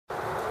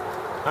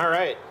All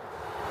right.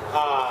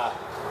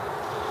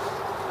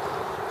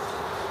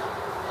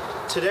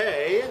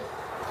 Today,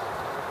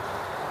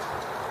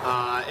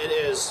 it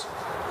is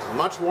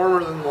much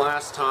warmer than the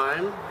last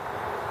time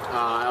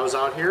I was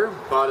out here,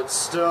 but it's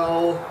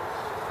still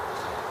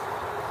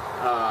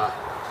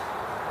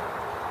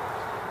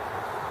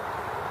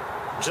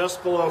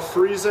just below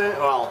freezing.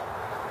 Well,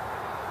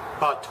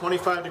 about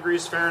 25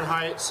 degrees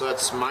Fahrenheit, so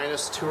that's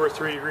minus 2 or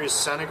 3 degrees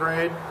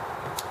centigrade.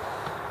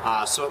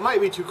 So it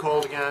might be too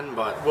cold again,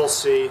 but we'll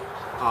see.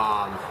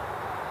 I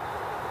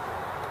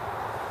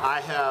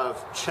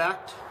have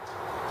checked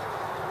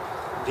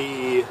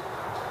the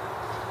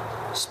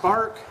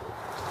spark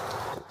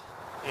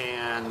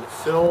and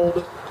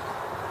filled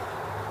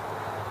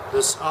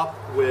this up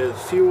with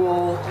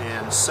fuel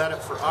and set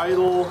it for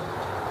idle.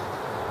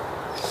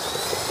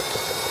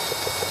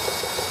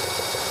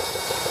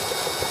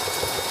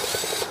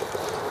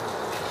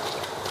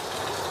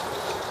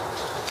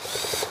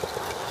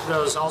 It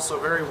was also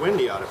very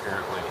windy out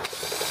apparently.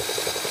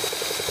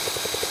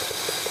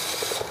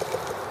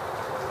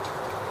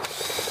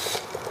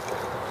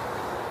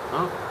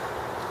 Huh?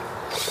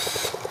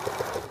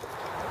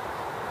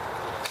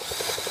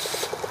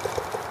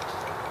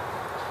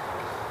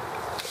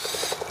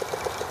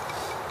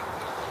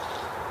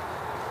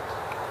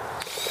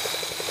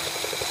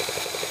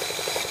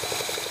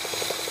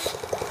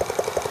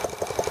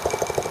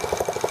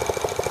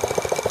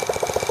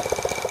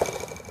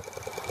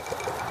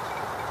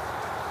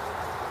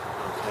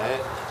 Okay,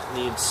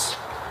 needs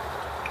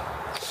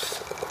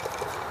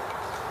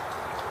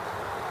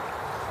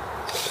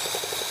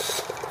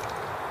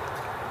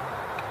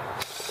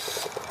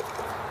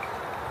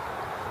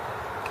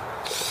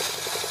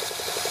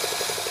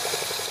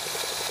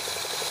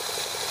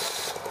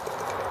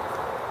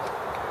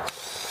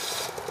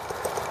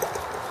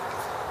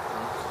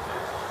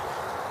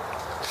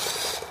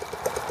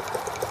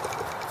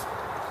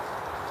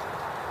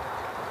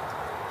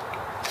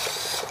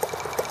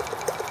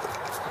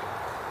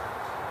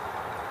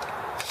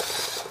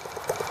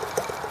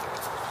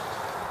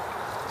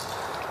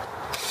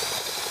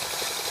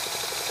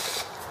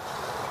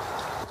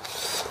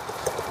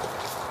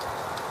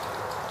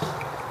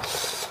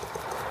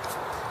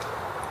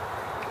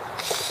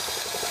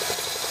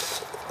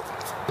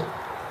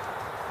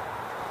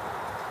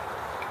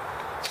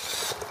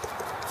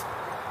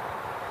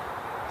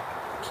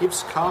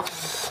keeps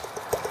coughing.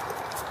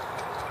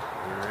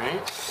 All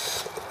right.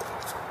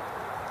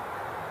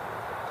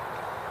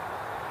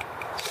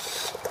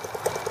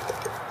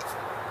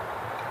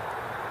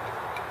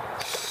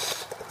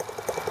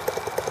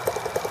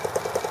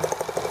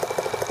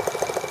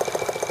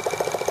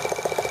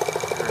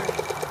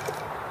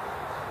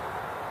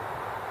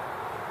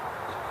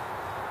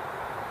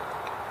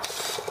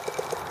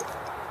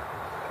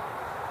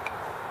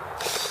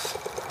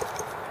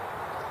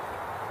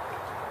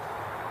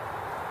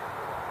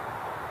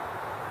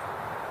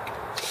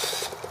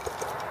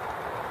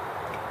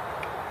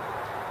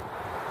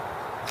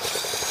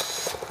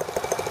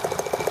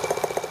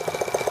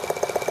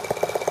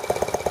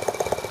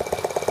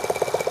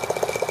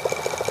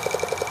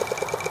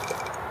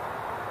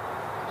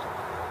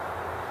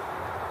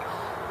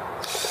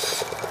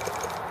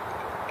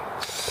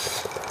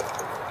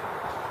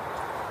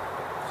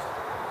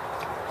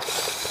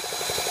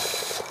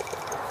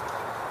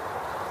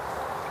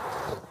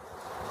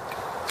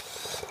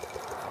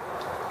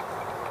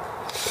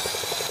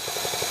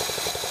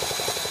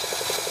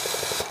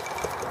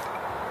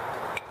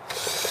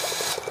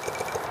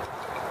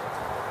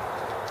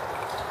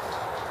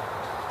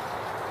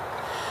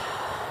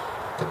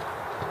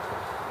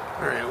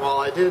 Alright, well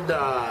I did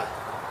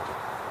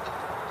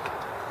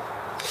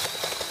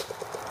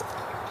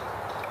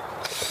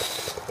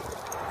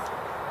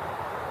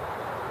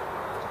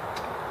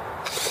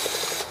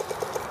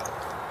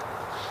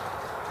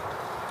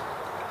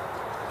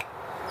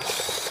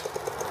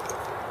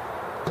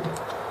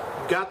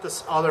got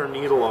this other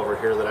needle over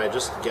here that I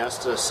just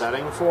guessed a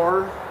setting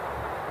for.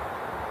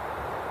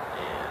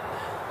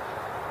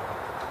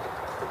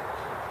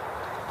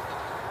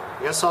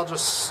 I guess I'll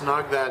just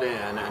snug that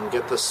in and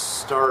get this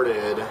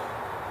started.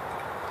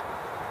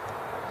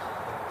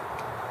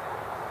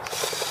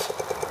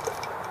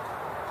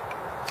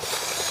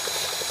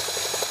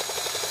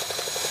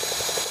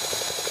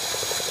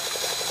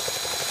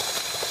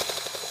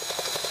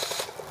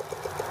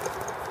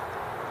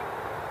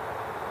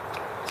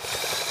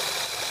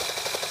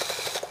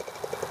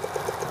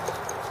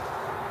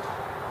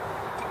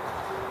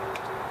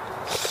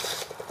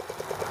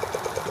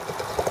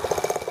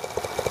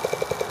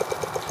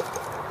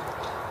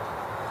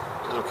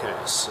 Okay,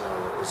 so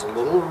it was a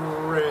little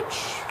rich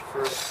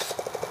for...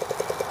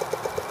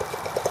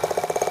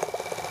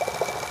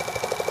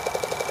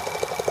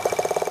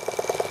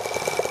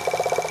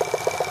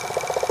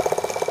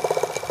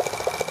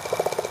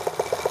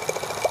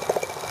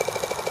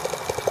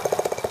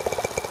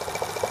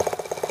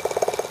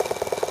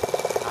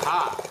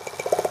 Aha!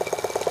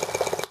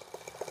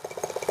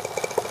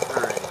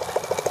 Alright.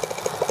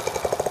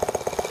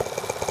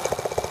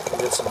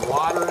 Get some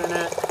water in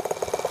it.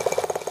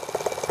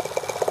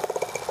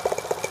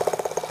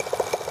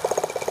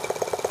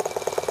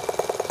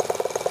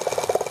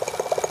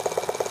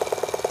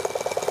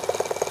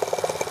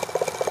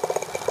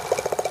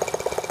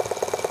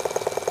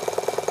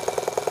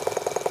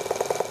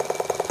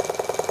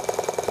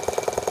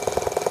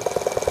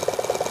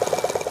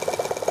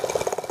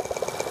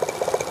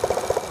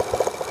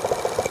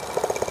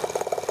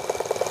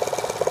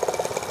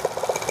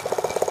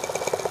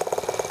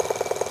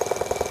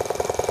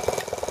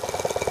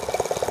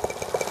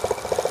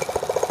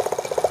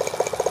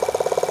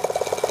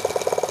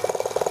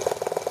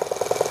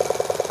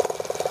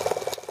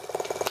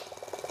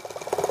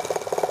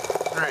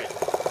 Alright.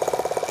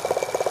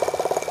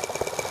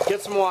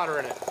 Get some water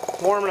in it.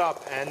 Warm it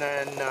up, and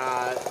then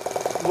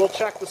we'll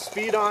check the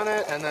speed on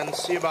it and then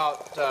see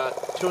about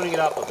tuning it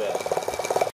up a bit.